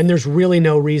 Yes. And there's really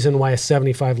no reason why a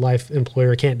 75 life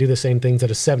employer can't do the same things that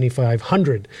a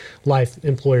 7,500 life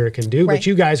employer can do. But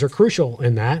you guys are crucial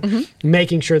in that,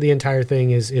 making sure the entire thing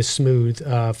is smooth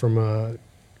from a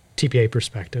TPA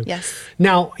perspective. Yes.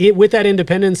 Now, with that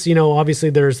independence, you know, obviously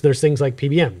there's things like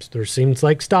PBMs. There's things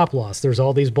like stop loss. There's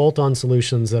all these bolt-on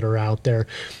solutions that are out there.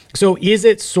 So is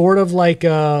it sort of like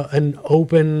an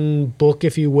open book,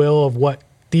 if you will, of what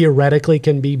theoretically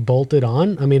can be bolted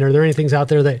on? I mean, are there any things out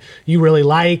there that you really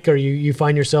like, or you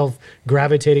find yourself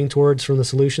gravitating towards from the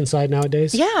solution side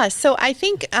nowadays? Yeah. So I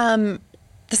think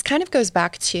this kind of goes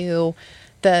back to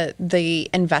the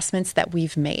investments that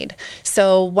we've made.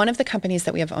 So one of the companies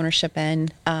that we have ownership in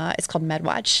is called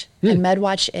MedWatch. And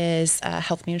MedWatch is a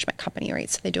health management company, right?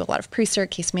 So they do a lot of pre-cert,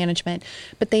 case management,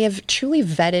 but they have truly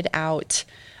vetted out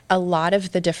a lot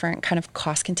of the different kind of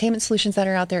cost containment solutions that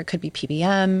are out there. It could be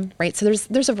PBM, right? So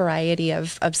there's a variety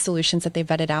of solutions that they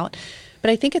vetted out. But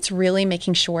I think it's really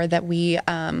making sure that we,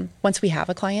 once we have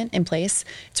a client in place,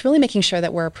 it's really making sure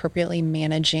that we're appropriately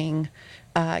managing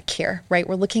care, right?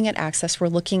 We're looking at access. We're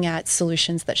looking at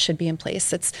solutions that should be in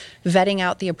place. It's vetting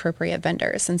out the appropriate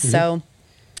vendors. And so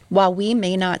while we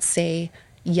may not say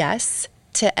yes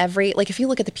to every, like if you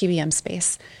look at the PBM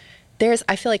space,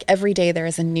 I feel like every day there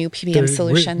is a new PBM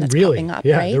solution that's popping up,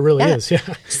 right? There really is,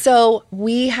 yeah. So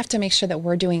we have to make sure that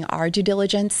we're doing our due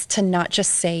diligence to not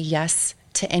just say yes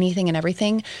to anything and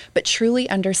everything, but truly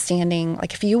understanding,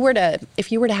 like if you were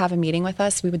to have a meeting with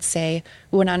us, we would say,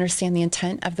 we want to understand the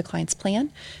intent of the client's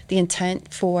plan, the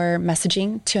intent for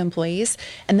messaging to employees.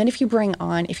 And then if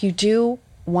you do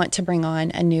want to bring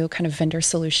on a new kind of vendor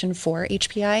solution for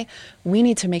HPI, we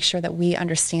need to make sure that we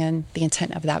understand the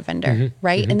intent of that vendor,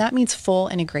 right? And that means full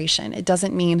integration. It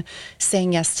doesn't mean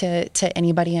saying yes to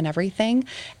anybody and everything,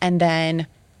 and then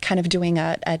kind of doing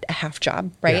a half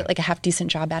job, right? Yeah. Like a half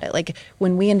decent job at it. Like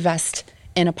when we invest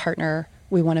in a partner,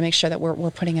 we want to make sure that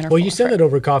we're putting in our Well, you said that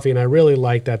over coffee, and I really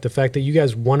like that. The fact that you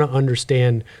guys want to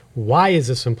understand, why is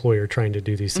this employer trying to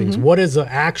do these things? What is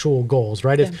the actual goals,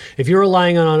 right? Yeah. If you're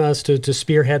relying on us to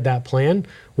spearhead that plan,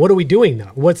 what are we doing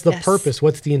now? What's the purpose?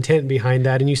 What's the intent behind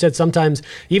that? And you said sometimes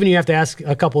even you have to ask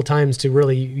a couple times to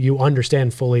really you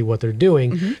understand fully what they're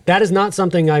doing. That is not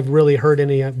something I've really heard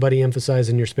anybody emphasize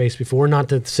in your space before. Not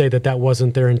to say that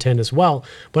wasn't their intent as well,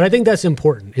 but I think that's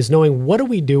important, is knowing what are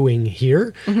we doing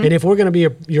here, and if we're going to be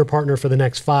your partner for the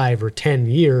next 5 or 10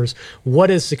 years, what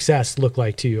does success look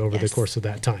like to you over the course of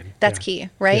that time? That's key,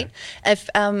 right?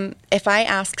 Yeah. If I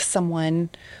ask someone,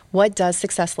 what does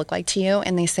success look like to you?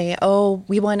 And they say, oh,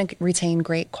 we want to retain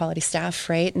great quality staff,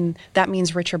 right? And that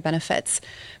means richer benefits.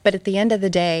 But at the end of the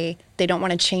day, they don't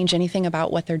want to change anything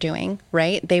about what they're doing,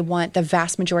 right? They want the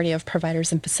vast majority of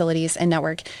providers and facilities and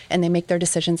network, and they make their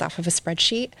decisions off of a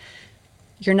spreadsheet.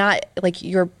 You're not, like,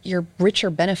 your richer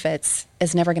benefits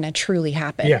is never going to truly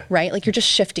happen, right? Like, you're just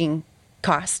shifting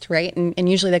cost, right? And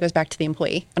usually that goes back to the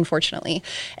employee, unfortunately.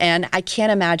 And I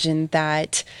can't imagine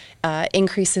that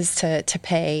increases to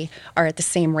pay are at the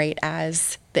same rate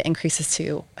as the increases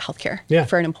to healthcare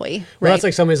for an employee. Right? Well, that's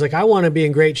like somebody's like, I want to be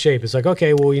in great shape. It's like,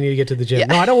 okay, well, you need to get to the gym.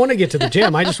 No, I don't want to get to the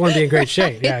gym. I just want to be in great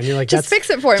shape. Yeah, and you're like, just fix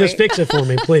it for me. Just fix it for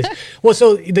me, please. Well,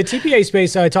 so the TPA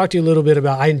space, I talked to you a little bit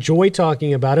about. I enjoy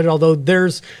talking about it, although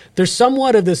there's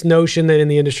somewhat of this notion that in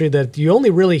the industry that you only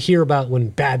really hear about when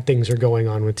bad things are going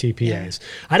on with TPAs. Yeah.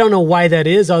 I don't know why that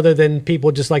is, other than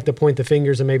people just like to point the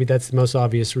fingers, and maybe that's the most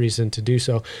obvious reason to do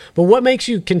so. But what makes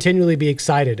you continually be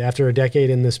excited after a decade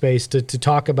in the space to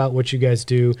talk about what you guys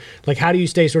do? Like, how do you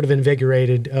stay sort of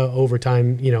invigorated over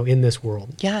time, in this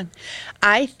world? Yeah,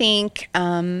 I think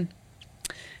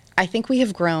we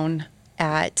have grown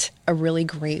at a really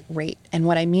great rate. And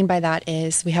what I mean by that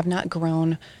is we have not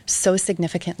grown so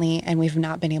significantly, and we've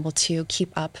not been able to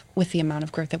keep up with the amount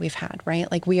of growth that we've had,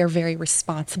 right? Like, we are very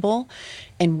responsible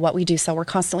in what we do sell. We're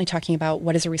constantly talking about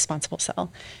what is a responsible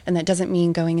sell. And that doesn't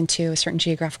mean going into a certain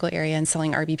geographical area and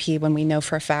selling RBP when we know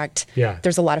for a fact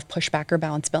there's a lot of pushback or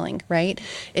balance billing, right?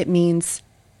 It means,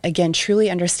 again,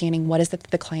 truly understanding what is it that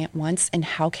the client wants, and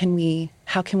how can we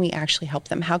actually help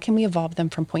them? How can we evolve them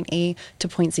from point A to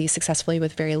point Z successfully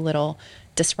with very little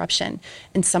disruption?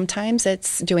 And sometimes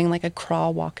it's doing like a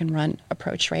crawl, walk, and run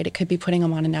approach, right? It could be putting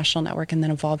them on a national network and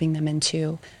then evolving them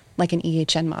into like an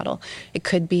EHN model. It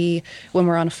could be when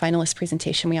we're on a finalist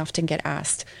presentation, we often get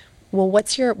asked, well,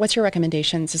 what's your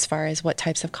recommendations as far as what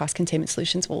types of cost containment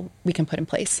solutions we can put in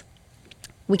place?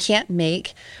 We can't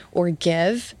make or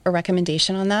give a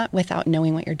recommendation on that without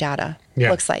knowing what your data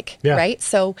looks like, right?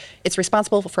 So it's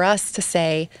responsible for us to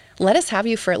say, let us have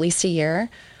you for at least a year.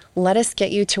 Let us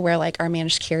get you to where like our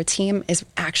managed care team is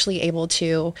actually able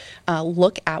to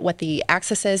look at what the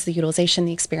access is, the utilization,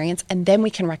 the experience, and then we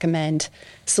can recommend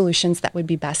solutions that would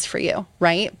be best for you,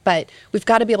 right? But we've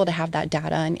got to be able to have that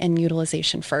data and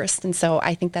utilization first. And so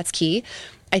I think that's key.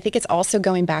 I think it's also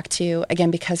going back to, again,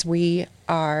 because we're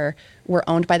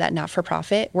owned by that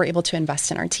not-for-profit, we're able to invest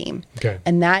in our team. Okay.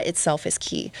 And that itself is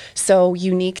key. So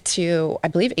unique to, I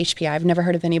believe, HPI, I've never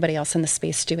heard of anybody else in the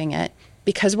space doing it.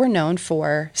 Because we're known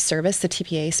for service, the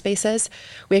TPA spaces,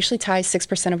 we actually tie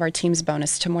 6% of our team's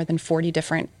bonus to more than 40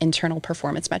 different internal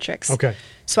performance metrics. Okay.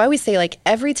 So I always say, like,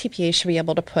 every TPA should be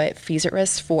able to put fees at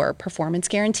risk for performance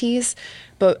guarantees,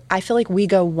 but I feel like we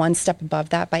go one step above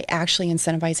that by actually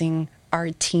incentivizing our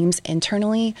teams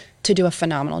internally to do a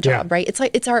phenomenal job, right?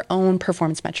 It's our own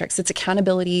performance metrics. It's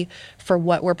accountability for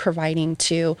what we're providing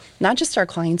to not just our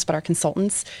clients, but our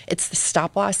consultants. It's the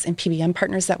stop loss and PBM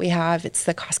partners that we have. It's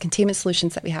the cost containment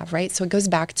solutions that we have, right? So it goes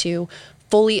back to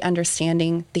fully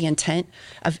understanding the intent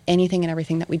of anything and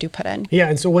everything that we do put in. Yeah,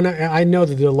 and so when I know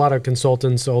that a lot of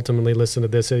consultants ultimately listen to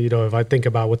this, if I think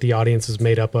about what the audience is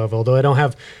made up of, although I don't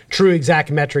have true exact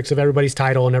metrics of everybody's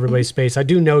title and everybody's space, I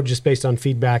do know just based on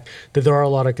feedback that there are a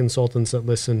lot of consultants that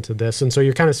listen to this. And so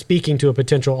you're kind of speaking to a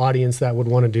potential audience that would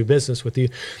want to do business with you.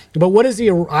 But what is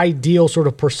the ideal sort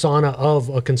of persona of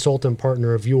a consultant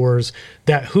partner of yours,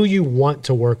 that who you want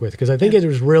to work with? Because I think it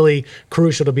is really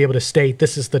crucial to be able to state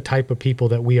this is the type of people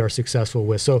that we are successful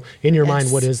with. So in your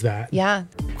mind, what is that? Yeah.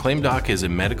 ClaimDoc is a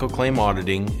medical claim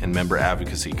auditing and member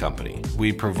advocacy company.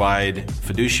 We provide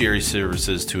fiduciary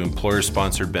services to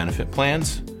employer-sponsored benefit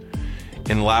plans,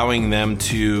 and allowing them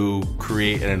to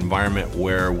create an environment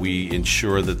where we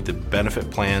ensure that the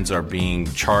benefit plans are being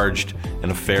charged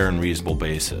on a fair and reasonable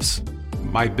basis.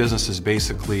 My business is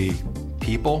basically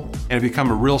people, and it become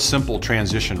a real simple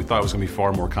transition. We thought it was going to be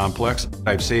far more complex.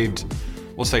 I've saved,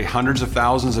 we'll say, hundreds of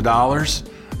thousands of dollars.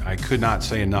 I could not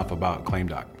say enough about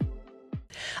ClaimDoc.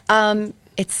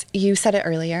 You said it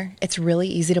earlier, it's really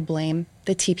easy to blame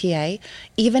the TPA,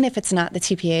 even if it's not the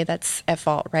TPA that's at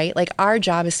fault, right? Like, our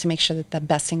job is to make sure that the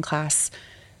best in class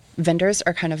vendors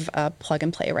are kind of plug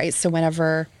and play, right? So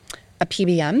whenever a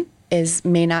PBM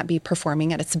may not be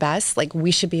performing at its best, like,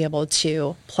 we should be able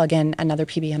to plug in another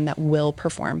PBM that will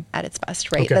perform at its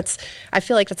best, right? Okay. I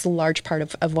feel like that's a large part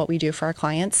of what we do for our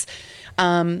clients.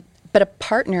 But a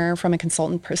partner from a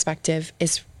consultant perspective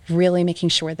is really making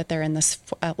sure that they're in this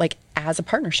as a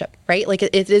partnership, right? Like,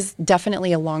 it is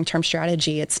definitely a long-term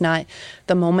strategy. It's not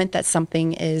the moment that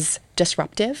something is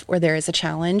disruptive or there is a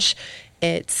challenge,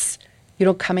 it's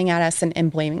coming at us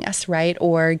and blaming us, right?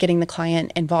 Or getting the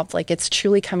client involved. Like, it's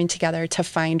truly coming together to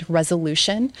find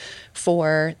resolution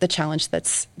for the challenge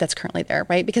that's currently there,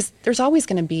 right? Because there's always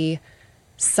going to be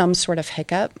some sort of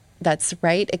hiccup. That's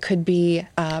right. It could be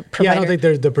provider. Yeah, I don't think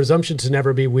there's the presumption to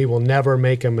never be, we will never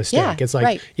make a mistake. Yeah, it's like,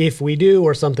 right. If we do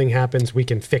or something happens, we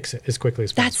can fix it as quickly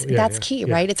as possible. That's key,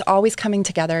 right? It's always coming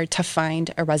together to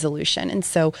find a resolution. And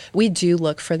so we do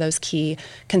look for those key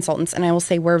consultants. And I will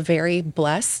say we're very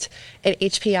blessed at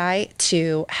HPI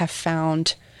to have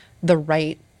found the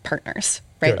right partners,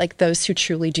 right? Good. Like, those who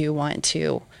truly do want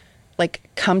to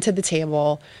come to the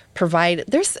table, provide.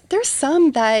 There's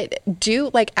some that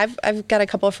do, like, I've got a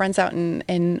couple of friends out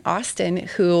in Austin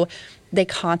who they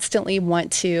constantly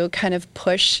want to kind of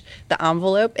push the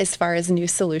envelope as far as new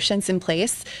solutions in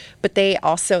place, but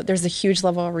there's a huge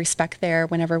level of respect there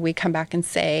whenever we come back and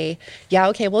say, yeah,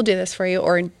 okay, we'll do this for you,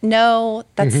 or no,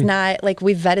 that's not, like,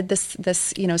 we vetted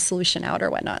this solution out or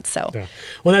whatnot. So yeah.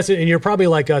 Well, that's it. And you're probably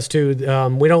like us too.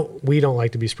 We don't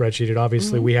like to be spreadsheeted.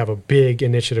 Obviously, we have a big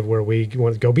initiative where we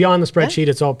want to go beyond the spreadsheet.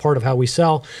 It's all part of how we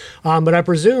sell. But I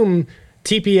presume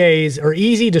TPAs are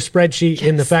easy to spreadsheet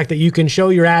in the fact that you can show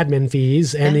your admin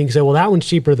fees and you can say, well, that one's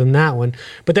cheaper than that one.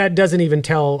 But that doesn't even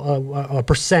tell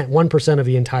 1% of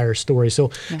the entire story. So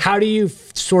how do you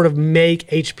sort of make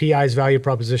HPI's value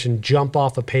proposition jump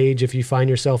off a page if you find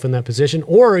yourself in that position?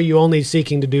 Or are you only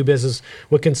seeking to do business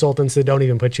with consultants that don't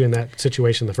even put you in that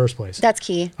situation in the first place? That's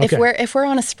key. Okay. If we're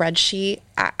on a spreadsheet,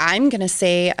 I'm going to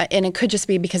say, and it could just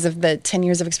be because of the 10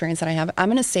 years of experience that I have, I'm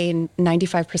going to say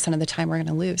 95% of the time we're going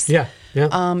to lose. Yeah.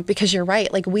 Because you're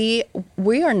right. Like, we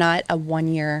are not a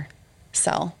 1-year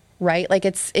sell, right? Like,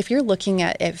 if you're looking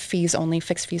at fees only,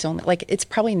 fixed fees only, like, it's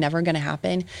probably never going to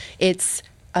happen. It's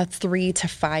a 3 to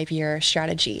 5 year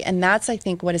strategy. And that's, I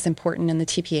think, what is important in the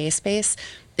TPA space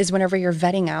is whenever you're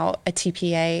vetting out a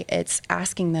TPA, it's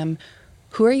asking them,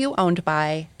 who are you owned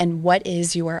by, and what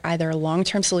is your either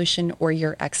long-term solution or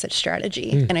your exit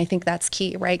strategy? And I think that's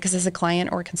key, right? Because as a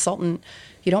client or a consultant,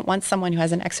 you don't want someone who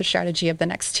has an exit strategy of the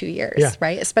next 2 years,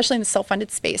 right? Especially in the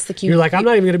self-funded space. Like, you're like, I'm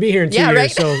not even going to be here in 2 years,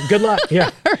 right? So good luck.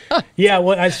 Yeah. Yeah,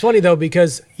 well, it's funny, though,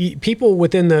 because people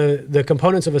within the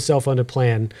components of a self-funded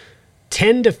plan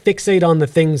tend to fixate on the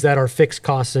things that are fixed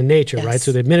costs in nature, right?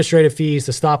 So the administrative fees,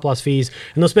 the stop loss fees,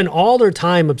 and they'll spend all their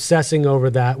time obsessing over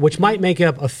that, which might make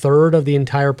up a third of the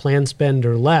entire plan spend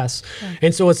or less.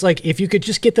 And so it's like, if you could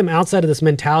just get them outside of this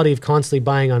mentality of constantly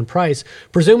buying on price,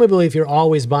 presumably if you're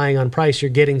always buying on price,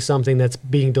 you're getting something that's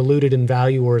being diluted in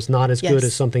value or is not as good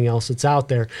as something else that's out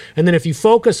there. And then if you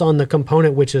focus on the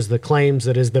component, which is the claims,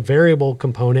 that is the variable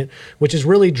component, which is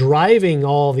really driving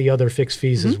all the other fixed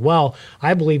fees as well,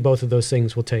 I believe both of those those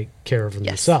things will take care of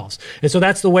themselves. And so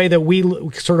that's the way that we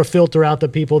sort of filter out the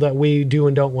people that we do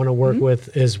and don't want to work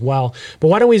with as well. But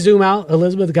why don't we zoom out,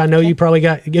 Elizabeth? I know you probably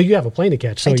you have a plane to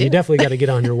catch, so you definitely got to get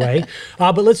on your way.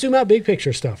 But let's zoom out big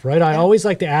picture stuff, right? I always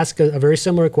like to ask a very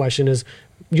similar question is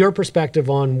your perspective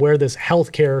on where this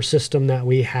healthcare system that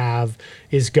we have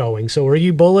is going. So are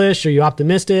you bullish? Are you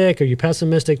optimistic? Are you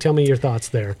pessimistic? Tell me your thoughts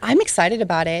there. I'm excited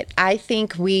about it. I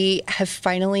think we have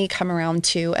finally come around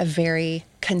to a very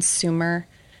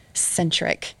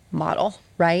consumer-centric model,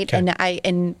 right? Okay.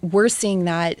 And we're seeing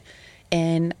that.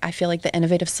 And I feel like the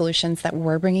innovative solutions that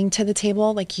we're bringing to the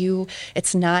table,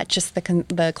 it's not just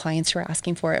the clients who are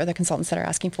asking for it or the consultants that are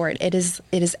asking for it. It is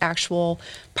actual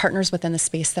partners within the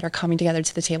space that are coming together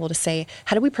to the table to say,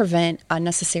 how do we prevent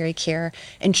unnecessary care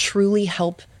and truly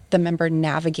help the member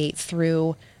navigate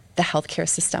through the healthcare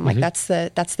system? Like that's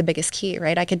the biggest key,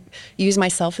 right? I could use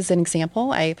myself as an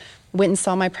example. I went and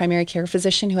saw my primary care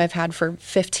physician who I've had for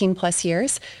 15 plus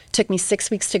years. Took me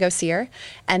 6 weeks to go see her.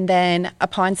 And then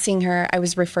upon seeing her, I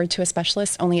was referred to a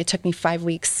specialist. Only it took me 5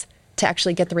 weeks to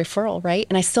actually get the referral, right?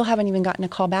 And I still haven't even gotten a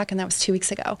call back, and that was 2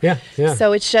 weeks ago. Yeah.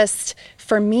 So it's just,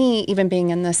 for me, even being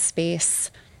in this space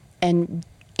and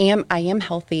I am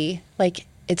healthy,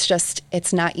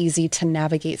 it's not easy to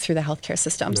navigate through the healthcare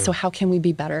system. No. So how can we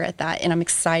be better at that? And I'm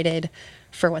excited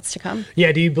for what's to come.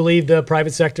 Yeah. Do you believe the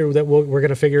private sector that we're going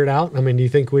to figure it out? I mean, do you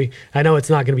think I know it's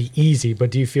not going to be easy,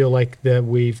 but do you feel like that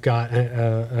we've got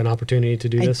an opportunity to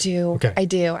do this? I do. Okay. I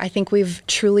do. I think we've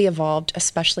truly evolved,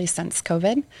 especially since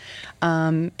COVID.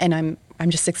 And I'm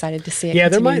just excited to see it. Yeah,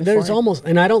 there's almost,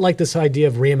 and I don't like this idea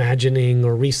of reimagining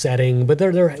or resetting, but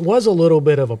there was a little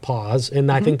bit of a pause,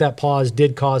 and I think that pause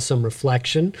did cause some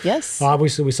reflection. Yes.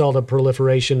 Obviously, we saw the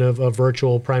proliferation of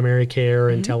virtual primary care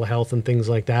and telehealth and things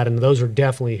like that, and those are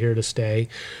definitely here to stay.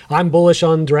 I'm bullish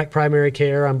on direct primary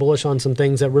care. I'm bullish on some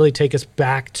things that really take us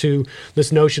back to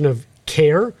this notion of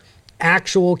care,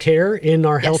 actual care in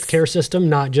our healthcare system,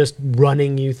 not just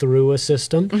running you through a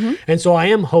system. And so I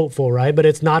am hopeful, right? But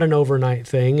it's not an overnight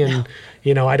thing. And,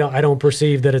 I don't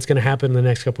perceive that it's going to happen in the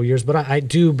next couple of years, but I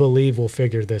do believe we'll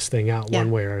figure this thing out one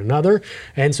way or another.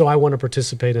 And so I want to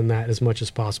participate in that as much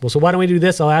as possible. So why don't we do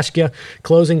this? I'll ask you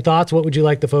closing thoughts. What would you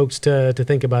like the folks to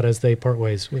think about as they part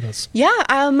ways with us? Yeah,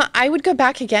 I would go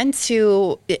back again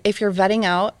to, if you're vetting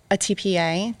out a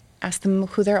TPA, ask them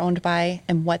who they're owned by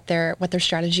and what their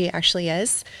strategy actually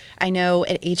is. I know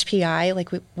at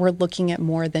HPI, we're looking at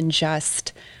more than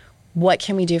just what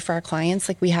can we do for our clients.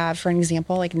 We have, for an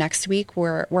example, next week,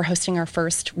 we're hosting our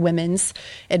first Women's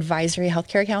Advisory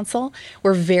Healthcare Council.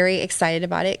 We're very excited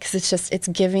about it because it's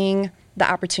giving the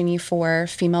opportunity for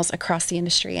females across the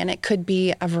industry. And it could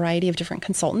be a variety of different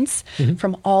consultants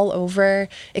from all over.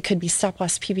 It could be stop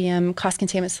loss, PBM, cost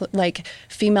containment,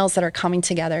 females that are coming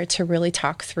together to really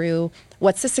talk through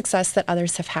what's the success that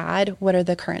others have had, what are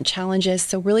the current challenges.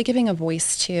 So really giving a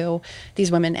voice to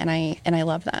these women, and I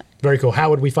love that. Very cool. How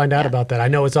would we find out about that? I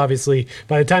know it's obviously,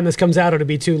 by the time this comes out, it'll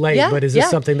be too late, but is this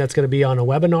something that's going to be on a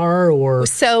webinar or?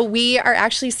 So we are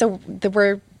actually,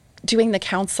 we're doing the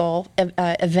council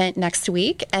event next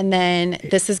week, and then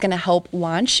this is going to help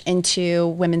launch into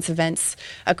women's events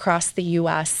across the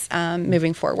U.S.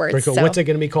 Moving forward. Very cool. So, what's it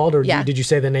going to be called, or did you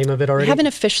say the name of it already? We haven't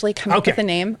officially come up with a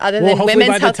name other than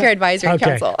Women's Healthcare Advisory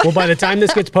Council. Well, by the time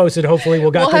this gets posted, hopefully we'll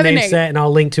got the name set, and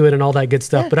I'll link to it and all that good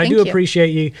stuff. But I do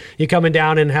appreciate you coming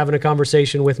down and having a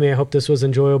conversation with me. I hope this was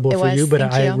enjoyable for you, but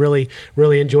I really,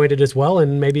 really enjoyed it as well.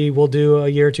 And maybe we'll do a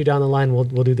year or two down the line, we'll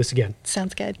do this again.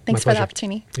 Sounds good. Thanks for the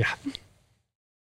opportunity. Yeah.